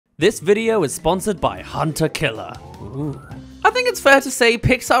This video is sponsored by Hunter Killer. Ooh. I think it's fair to say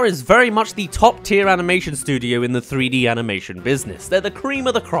Pixar is very much the top tier animation studio in the 3D animation business. They're the cream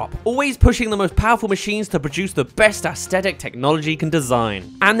of the crop, always pushing the most powerful machines to produce the best aesthetic technology can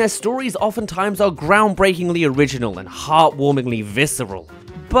design. And their stories oftentimes are groundbreakingly original and heartwarmingly visceral.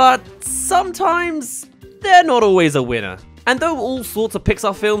 But sometimes, they're not always a winner. And though all sorts of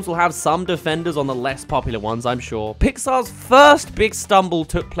Pixar films will have some defenders on the less popular ones, I'm sure, Pixar's first big stumble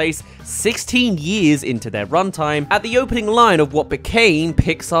took place 16 years into their runtime at the opening line of what became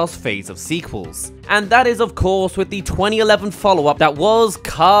Pixar's phase of sequels. And that is, of course, with the 2011 follow-up that was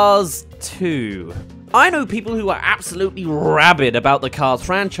Cars 2. I know people who are absolutely rabid about the Cars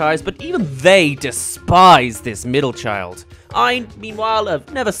franchise, but even they despise this middle child. I, meanwhile,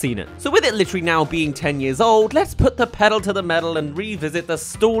 have never seen it. So with it literally now being 10 years old, let's put the pedal to the metal and revisit the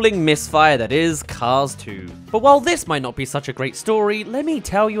stalling misfire that is Cars 2. But while this might not be such a great story, let me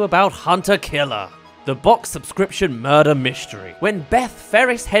tell you about Hunter Killer, the box subscription murder mystery. When Beth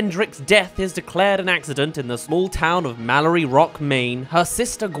Ferris Hendrick's death is declared an accident in the small town of Mallory Rock, Maine, her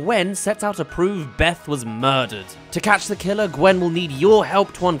sister Gwen sets out to prove Beth was murdered. To catch the killer, Gwen will need your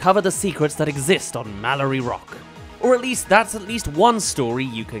help to uncover the secrets that exist on Mallory Rock. Or at least that's at least one story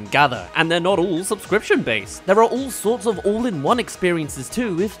you can gather, and they're not all subscription-based. There are all sorts of all-in-one experiences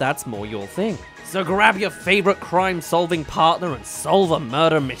too, if that's more your thing. So grab your favorite crime-solving partner and solve a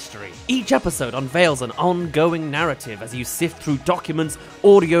murder mystery. Each episode unveils an ongoing narrative as you sift through documents,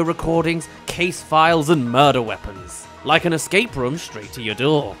 audio recordings, case files, and murder weapons. Like an escape room straight to your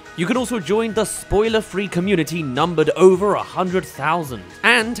door. You can also join the spoiler-free community numbered over 100,000.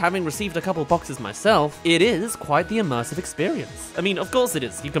 And having received a couple boxes myself, it is quite the immersive experience. I mean, of course it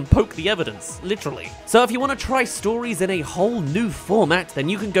is. You can poke the evidence, literally. So if you want to try stories in a whole new format, then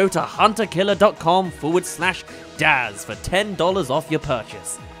you can go to hunterkiller.com/Dazz for $10 off your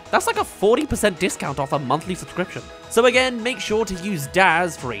purchase. That's like a 40% discount off a monthly subscription. So again, make sure to use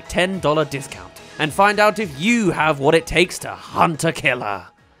Dazz for a $10 discount. And find out if you have what it takes to hunt a killer.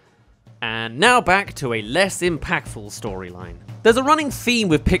 And now back to a less impactful storyline. There's a running theme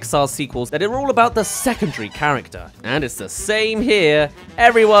with Pixar's sequels that are all about the secondary character. And it's the same here,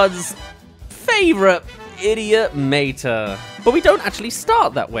 everyone's favorite idiot mater. But we don't actually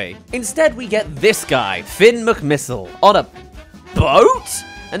start that way. Instead, we get this guy, Finn McMissile, on a boat?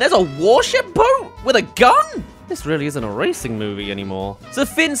 And there's a warship boat with a gun? This really isn't a racing movie anymore. So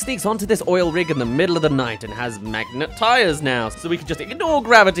Finn sneaks onto this oil rig in the middle of the night and has magnet tires now, so we can just ignore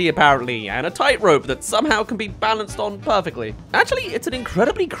gravity apparently, and a tightrope that somehow can be balanced on perfectly. Actually, it's an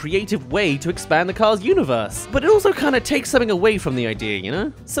incredibly creative way to expand the Cars universe, but it also kind of takes something away from the idea, you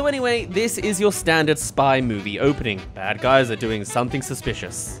know? So anyway, this is your standard spy movie opening. Bad guys are doing something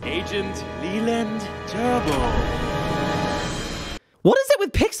suspicious. Agent Leland Turbo. What is it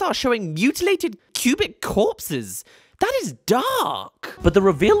with Pixar showing mutilated cubic corpses? That is dark. But the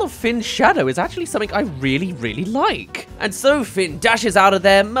reveal of Finn's shadow is actually something I really, really like. And so Finn dashes out of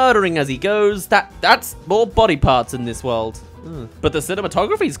there, murdering as he goes. That's more body parts in this world. But the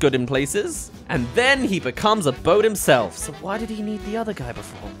cinematography's good in places. And then he becomes a boat himself. So why did he need the other guy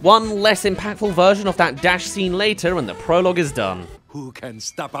before? One less impactful version of that dash scene later and the prologue is done. Who can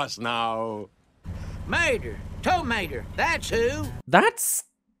stop us now? Mater, tow Mater, that's who. That's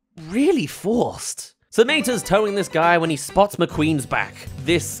really forced. So Mater's towing this guy when he spots McQueen's back.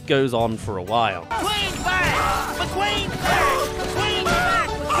 This goes on for a while. McQueen's back! McQueen's back! McQueen's back!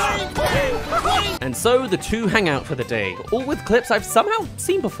 McQueen's back! McQueen! And so the two hang out for the day, all with clips I've somehow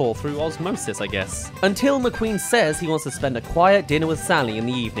seen before through osmosis, I guess. Until McQueen says he wants to spend a quiet dinner with Sally in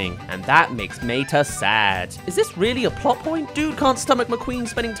the evening, and that makes Mater sad. Is this really a plot point? Dude can't stomach McQueen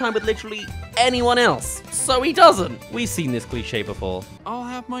spending time with literally anyone else, so he doesn't. We've seen this cliche before. I'll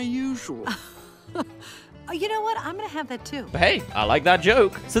have my usual. Oh, you know what? I'm gonna have that too. But hey, I like that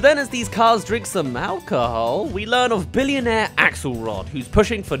joke. So then as these cars drink some alcohol, we learn of billionaire Axelrod, who's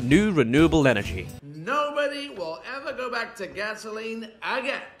pushing for new renewable energy. Nobody will ever go back to gasoline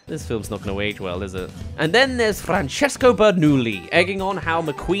again. This film's not going to age well, is it? And then there's Francesco Bernoulli, egging on how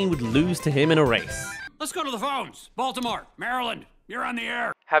McQueen would lose to him in a race. Let's go to the phones. Baltimore, Maryland, you're on the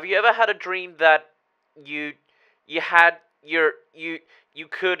air. Have you ever had a dream that you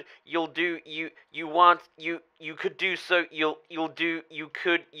could want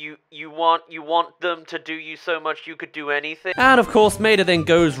them to do you so much you could do anything? And of course Mater then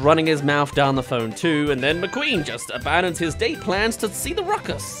goes running his mouth down the phone too, and then McQueen just abandons his date plans to see the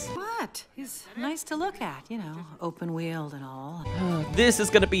ruckus. What? He's nice to look at, you know, open-wheeled and all. This is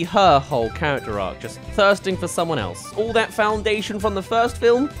gonna be her whole character arc, just thirsting for someone else. All that foundation from the first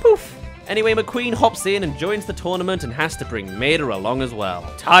film, poof, Anyway, McQueen hops in and joins the tournament and has to bring Mater along as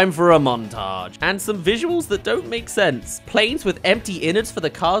well. Time for a montage. And some visuals that don't make sense. Planes with empty innards for the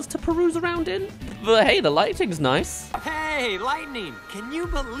cars to peruse around in. But hey, the lighting's nice. Hey, Lightning, can you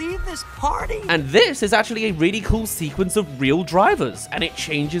believe this party? And this is actually a really cool sequence of real drivers, and it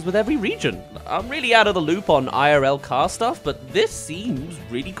changes with every region. I'm really out of the loop on IRL car stuff, but this seems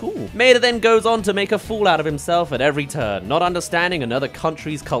really cool. Mater then goes on to make a fool out of himself at every turn, not understanding another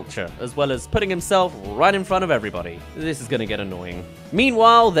country's culture, as well as putting himself right in front of everybody. This is gonna get annoying.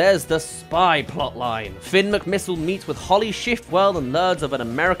 Meanwhile, there's the spy plotline. Finn McMissile meets with Holly Shiftwell and learns of an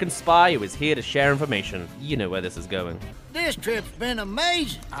American spy who is here to share information. You know where this is going. This trip's been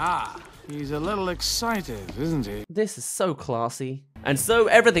amazing. He's a little excited, isn't he? This is so classy. And so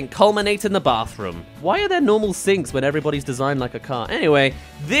everything culminates in the bathroom. Why are there normal sinks when everybody's designed like a car? Anyway,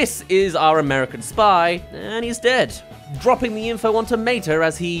 this is our American spy, and he's dead. Dropping the info onto Mater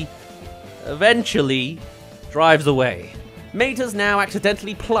as he eventually drives away. Mater's now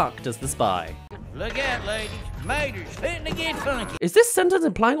accidentally plucked as the spy. Look out, ladies. Mater's fitting to get funky. Is this sentence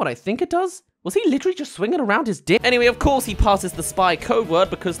implying what I think it does? Was he literally just swinging around his dick? Anyway, of course he passes the spy code word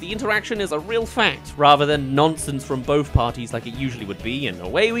because the interaction is a real fact, rather than nonsense from both parties like it usually would be, and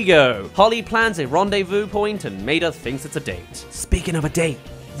away we go. Holly plans a rendezvous point and Mater thinks it's a date. Speaking of a date,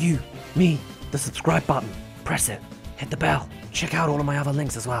 you, me, the subscribe button, press it, hit the bell, check out all of my other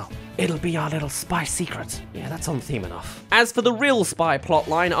links as well. It'll be our little spy secret. Yeah, that's on theme enough. As for the real spy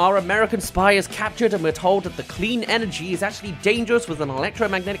plotline, our American spy is captured and we're told that the clean energy is actually dangerous with an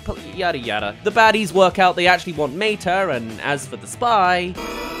electromagnetic yada yada. The baddies work out they actually want Mater, and as for the spy...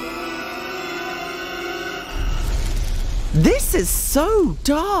 This is so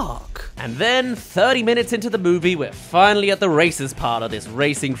dark. And then, 30 minutes into the movie, we're finally at the races part of this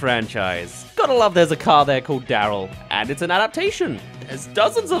racing franchise. Gotta love there's a car there called Daryl, and it's an adaptation. There's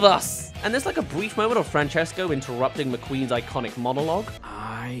dozens of us. And there's like a brief moment of Francesco interrupting McQueen's iconic monologue.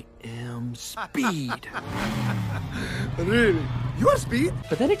 I am Speed. Really? You're Speed?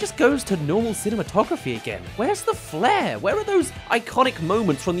 But then it just goes to normal cinematography again. Where's the flair? Where are those iconic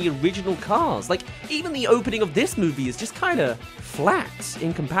moments from the original cars? Like, even the opening of this movie is just kind of flat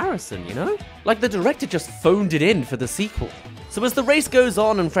in comparison, you know? Like the director just phoned it in for the sequel. So as the race goes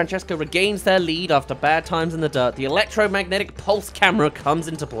on and Francesco regains their lead after bad times in the dirt, the electromagnetic pulse camera comes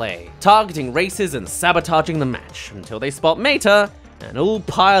into play, targeting races and sabotaging the match until they spot Mater and all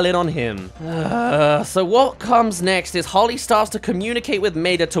pile in on him. So what comes next is Holly starts to communicate with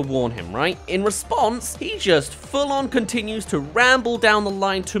Mater to warn him, right? In response, he just full-on continues to ramble down the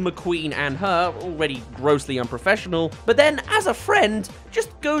line to McQueen and her, already grossly unprofessional, but then, as a friend,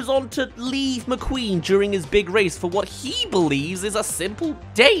 just goes on to leave McQueen during his big race for what he believes is a simple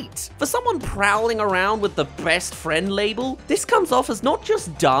date. For someone prowling around with the best friend label, this comes off as not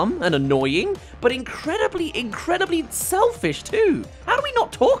just dumb and annoying, but incredibly selfish too. How do we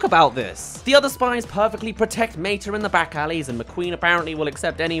not talk about this? The other spies perfectly protect Mater in the back alleys, and McQueen apparently will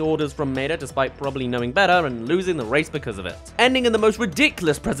accept any orders from Mater despite probably knowing better and losing the race because of it. Ending in the most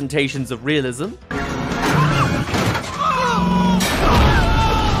ridiculous presentations of realism.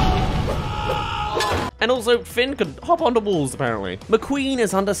 And also, Finn could hop onto walls, apparently. McQueen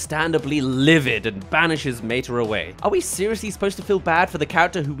is understandably livid and banishes Mater away. Are we seriously supposed to feel bad for the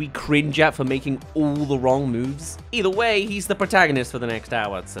character who we cringe at for making all the wrong moves? Either way, he's the protagonist for the next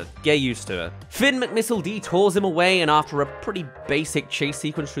hour, so get used to it. Finn McMissile detours him away, and after a pretty basic chase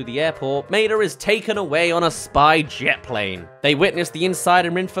sequence through the airport, Mater is taken away on a spy jet plane. They witness the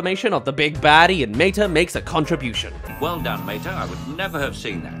insider information of the big baddie, and Mater makes a contribution. Well done, Mater. I would never have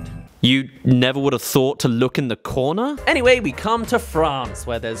seen that. You never would have thought to look in the corner? Anyway, we come to France,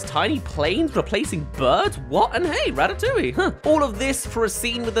 where there's tiny planes replacing birds? What? And hey, Ratatouille, huh? All of this for a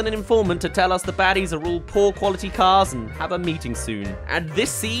scene with an informant to tell us the baddies are all poor quality cars and have a meeting soon. And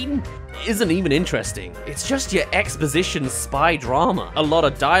this scene isn't even interesting. It's just your exposition spy drama. A lot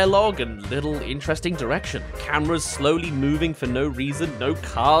of dialogue and little interesting direction. Cameras slowly moving for no reason, no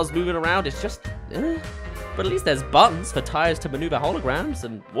cars moving around, it's just, But at least there's buttons for tires to maneuver holograms,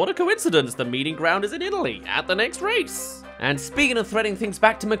 and what a coincidence, the meeting ground is in Italy, at the next race. And speaking of threading things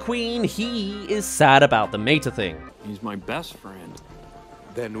back to McQueen, he is sad about the Mater thing. He's my best friend.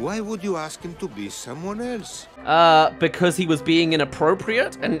 Then why would you ask him to be someone else? Because he was being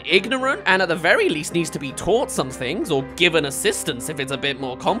inappropriate and ignorant, and at the very least needs to be taught some things, or given assistance if it's a bit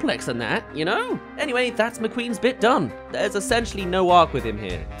more complex than that, you know? Anyway, that's McQueen's bit done. There's essentially no arc with him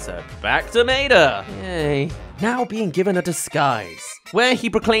here, so back to Mater. Yay. Now being given a disguise, where he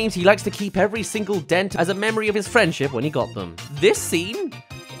proclaims he likes to keep every single dent as a memory of his friendship when he got them. This scene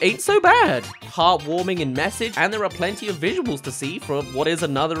ain't so bad. Heartwarming in message, and there are plenty of visuals to see for what is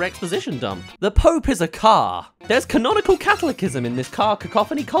another exposition dump. The Pope is a car. There's canonical Catholicism in this car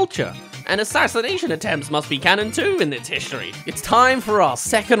cacophony culture. And assassination attempts must be canon too in its history. It's time for our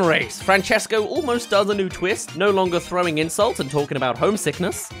second race. Francesco almost does a new twist, no longer throwing insults and talking about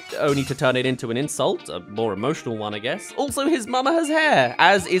homesickness, only to turn it into an insult, a more emotional one I guess. Also, his mama has hair,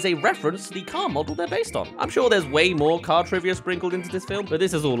 as is a reference to the car model they're based on. I'm sure there's way more car trivia sprinkled into this film, but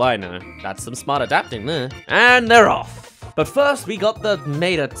this is all I know. That's some smart adapting there. And they're off. But first, we got the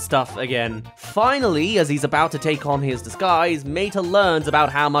Mater stuff again. Finally, as he's about to take on his disguise, Mater learns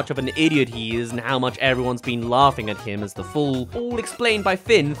about how much of an idiot he is and how much everyone's been laughing at him as the fool, all explained by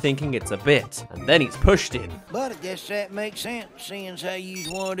Finn thinking it's a bit. And then he's pushed in. But I guess that makes sense, seeing how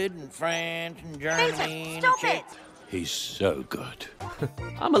you wanted in France and Germany and Stop Czech. it! He's so good.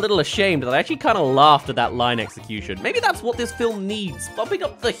 I'm a little ashamed that I actually kind of laughed at that line execution. Maybe that's what this film needs, bumping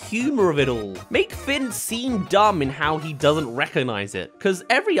up the humor of it all. Make Finn seem dumb in how he doesn't recognize it, because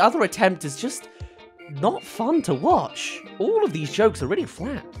every other attempt is just not fun to watch. All of these jokes are really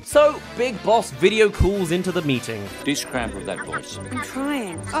flat. So, Big Boss video calls into the meeting. Describe with that voice. I'm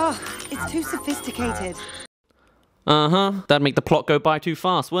trying. Oh, it's too sophisticated. That'd make the plot go by too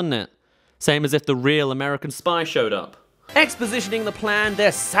fast, wouldn't it? Same as if the real American spy showed up. Expositioning the plan,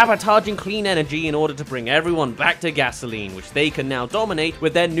 they're sabotaging clean energy in order to bring everyone back to gasoline, which they can now dominate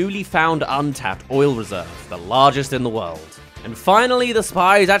with their newly found untapped oil reserve, the largest in the world. And finally, the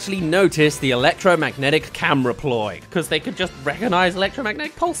spies actually notice the electromagnetic camera ploy, because they could just recognize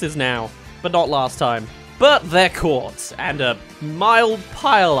electromagnetic pulses now, but not last time. But they're caught, and a mild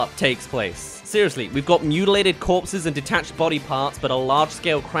pile-up takes place. Seriously, we've got mutilated corpses and detached body parts, but a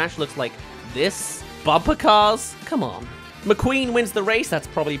large-scale crash looks like this? Bumper cars? Come on. McQueen wins the race, that's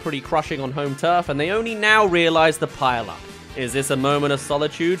probably pretty crushing on home turf, and they only now realize the pile-up. Is this a moment of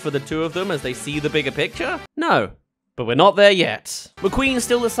solitude for the two of them as they see the bigger picture? No. But we're not there yet. McQueen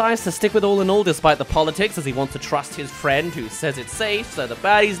still decides to stick with All in All despite the politics, as he wants to trust his friend who says it's safe, so the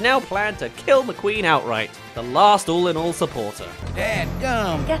baddies now plan to kill McQueen outright. The last All in All supporter.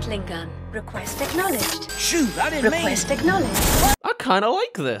 Dadgum. Gatling gun. Request acknowledged. Shoot, I didn't mean. Request acknowledged. I kinda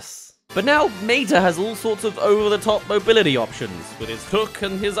like this. But now Mater has all sorts of over-the-top mobility options, with his hook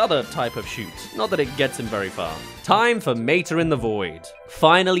and his other type of shoot. Not that it gets him very far. Time for Mater in the Void.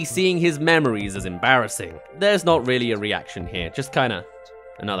 Finally seeing his memories is embarrassing. There's not really a reaction here, just kinda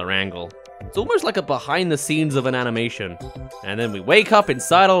another angle. It's almost like a behind the scenes of an animation. And then we wake up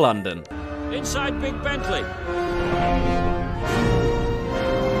inside of London. Inside Big Bentley.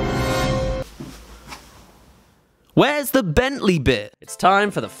 Where's the Bentley bit? It's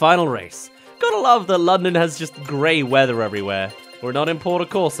time for the final race. Gotta love that London has just grey weather everywhere. We're not in Porta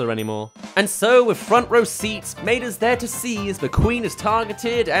Corsa anymore. And so, with front row seats, Mater's there to see as McQueen is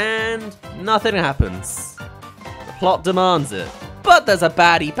targeted and nothing happens. The plot demands it. But there's a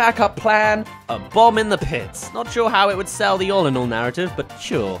baddie backup plan, a bomb in the pits. Not sure how it would sell the all-in-all narrative, but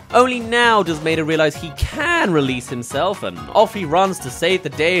sure. Only now does Mater realize he can release himself, and off he runs to save the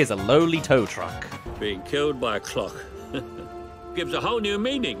day as a lowly tow truck. Being killed by a clock gives a whole new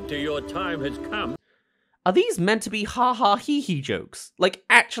meaning to your time has come. Are these meant to be ha-ha hee-hee jokes? Like,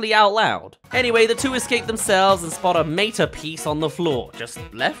 actually out loud? Anyway, the two escape themselves and spot a Mater piece on the floor, just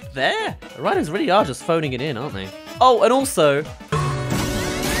left there. The writers really are just phoning it in, aren't they? Oh, and also...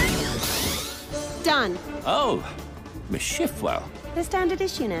 Done. Oh, Miss Schiffwell. The standard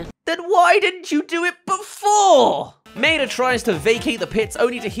issue now. Then why didn't you do it before? Mater tries to vacate the pits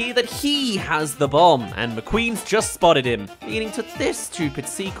only to hear that he has the bomb, and McQueen's just spotted him, leading to this stupid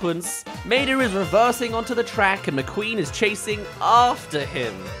sequence. Mater is reversing onto the track and McQueen is chasing after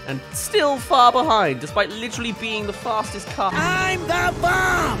him, and still far behind, despite literally being the fastest car. I'm the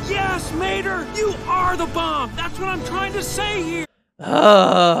bomb! Yes, Mater, you are the bomb. That's what I'm trying to say here.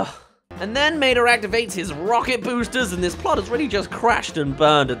 And then Mater activates his rocket boosters, and this plot has really just crashed and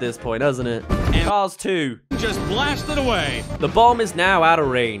burned at this point, hasn't it? Cars 2. Just blast it away. The bomb is now out of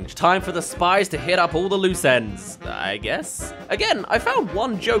range. Time for the spies to hit up all the loose ends, I guess. Again, I found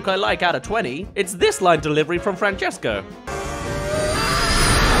one joke I like out of 20. It's this line delivery from Francesco.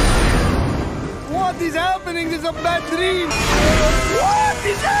 What is happening? This is a bad dream! What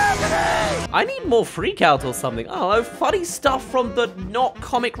is happening? I need more freak out or something. I don't know, funny stuff from the not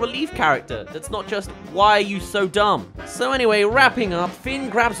comic relief character. That's not just, why are you so dumb? So anyway, wrapping up, Finn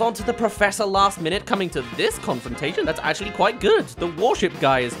grabs onto the professor last minute, coming to this confrontation that's actually quite good. The warship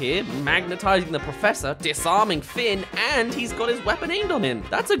guy is here, magnetizing the professor, disarming Finn, and he's got his weapon aimed on him.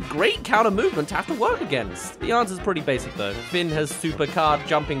 That's a great counter movement to have to work against. The answer's pretty basic though. Finn has supercard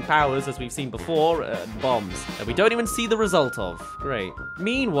jumping powers, as we've seen before, bombs, that we don't even see the result of. Great.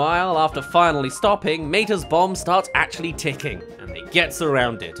 Meanwhile, after finally stopping, Mater's bomb starts actually ticking, and they get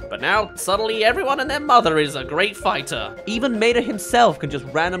surrounded. But now, suddenly everyone and their mother is a great fighter. Even Mater himself can just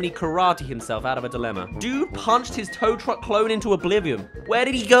randomly karate himself out of a dilemma. Dude punched his tow truck clone into oblivion. Where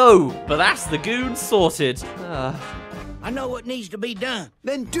did he go? But that's the goon sorted. I know what needs to be done.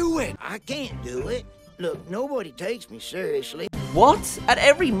 Then do it. I can't do it. Look, nobody takes me seriously. What? At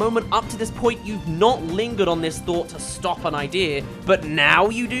every moment up to this point, you've not lingered on this thought to stop an idea, but now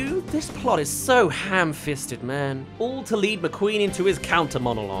you do? This plot is so ham-fisted, man. All to lead McQueen into his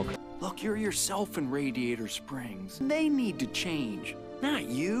counter-monologue. Look, you're yourself in Radiator Springs. They need to change, not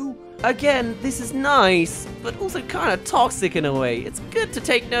you. Again, this is nice, but also kind of toxic in a way. It's good to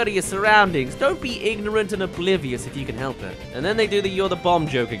take note of your surroundings. Don't be ignorant and oblivious if you can help it. And then they do the "you're the bomb"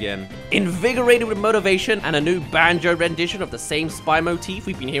 joke again. Invigorated with motivation and a new banjo rendition of the same spy motif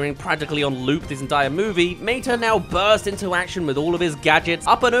we've been hearing practically on loop this entire movie, Mater now bursts into action with all of his gadgets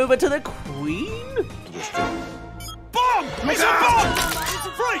up and over to the Queen? Bomb! It's a bomb!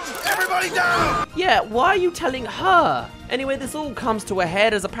 Freeze! Everybody down! Yeah, why are you telling her? Anyway, this all comes to a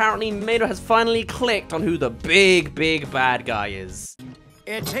head as apparently Mater has finally clicked on who the big bad guy is.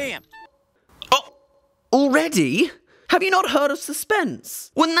 It's him. Oh, already? Have you not heard of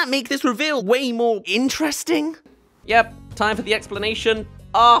suspense? Wouldn't that make this reveal way more interesting? Yep, time for the explanation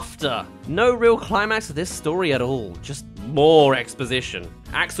after. No real climax to this story at all, just more exposition.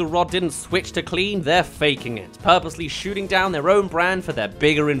 Axelrod didn't switch to clean, they're faking it, purposely shooting down their own brand for their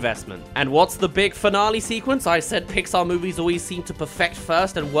bigger investment. And what's the big finale sequence I said Pixar movies always seem to perfect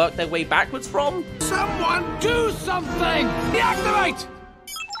first and work their way backwards from? Someone do something! Deactivate!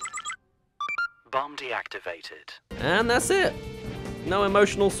 Bomb deactivated. And that's it. No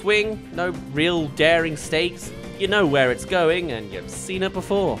emotional swing, no real daring stakes. You know where it's going, and you've seen it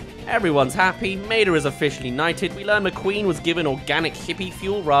before. Everyone's happy, Mater is officially knighted, we learn McQueen was given organic hippie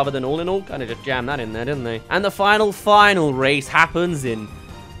fuel rather than all-in-all, kinda just jammed that in there, didn't they? And the final race happens in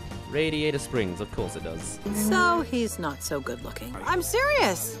Radiator Springs, of course it does. So he's not so good looking. I'm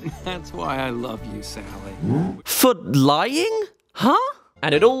serious. That's why I love you, Sally. For lying? Huh?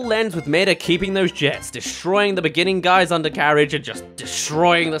 And it all ends with Mater keeping those jets, destroying the beginning guy's undercarriage and just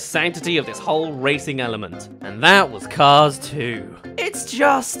destroying the sanctity of this whole racing element. And that was Cars 2. It's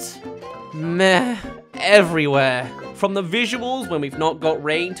just meh everywhere. From the visuals when we've not got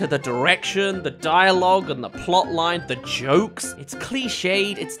rain to the direction, the dialogue and the plot line, the jokes. It's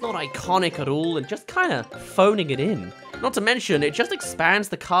cliched, it's not iconic at all and just kind of phoning it in. Not to mention, it just expands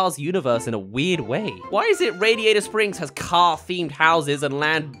the Cars universe in a weird way. Why is it Radiator Springs has car-themed houses and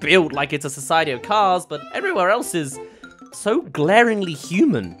land built like it's a society of cars, but everywhere else is so glaringly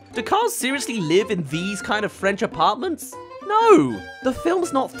human? Do cars seriously live in these kind of French apartments? No! The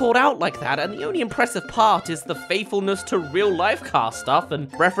film's not thought out like that, and the only impressive part is the faithfulness to real-life car stuff and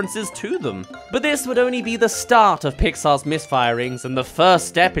references to them. But this would only be the start of Pixar's misfirings and the first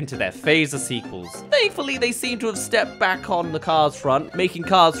step into their phase of sequels. Thankfully, they seem to have stepped back on the Cars front, making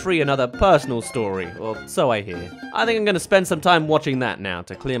Cars 3 another personal story, or so I hear. I think I'm gonna spend some time watching that now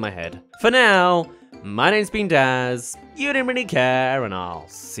to clear my head. For now, my name's been Dazz, you didn't really care, and I'll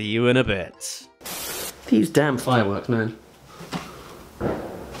see you in a bit. These damn fireworks, man.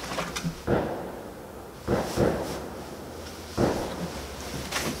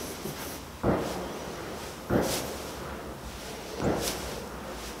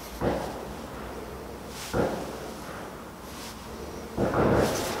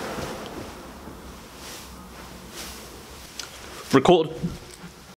 Record.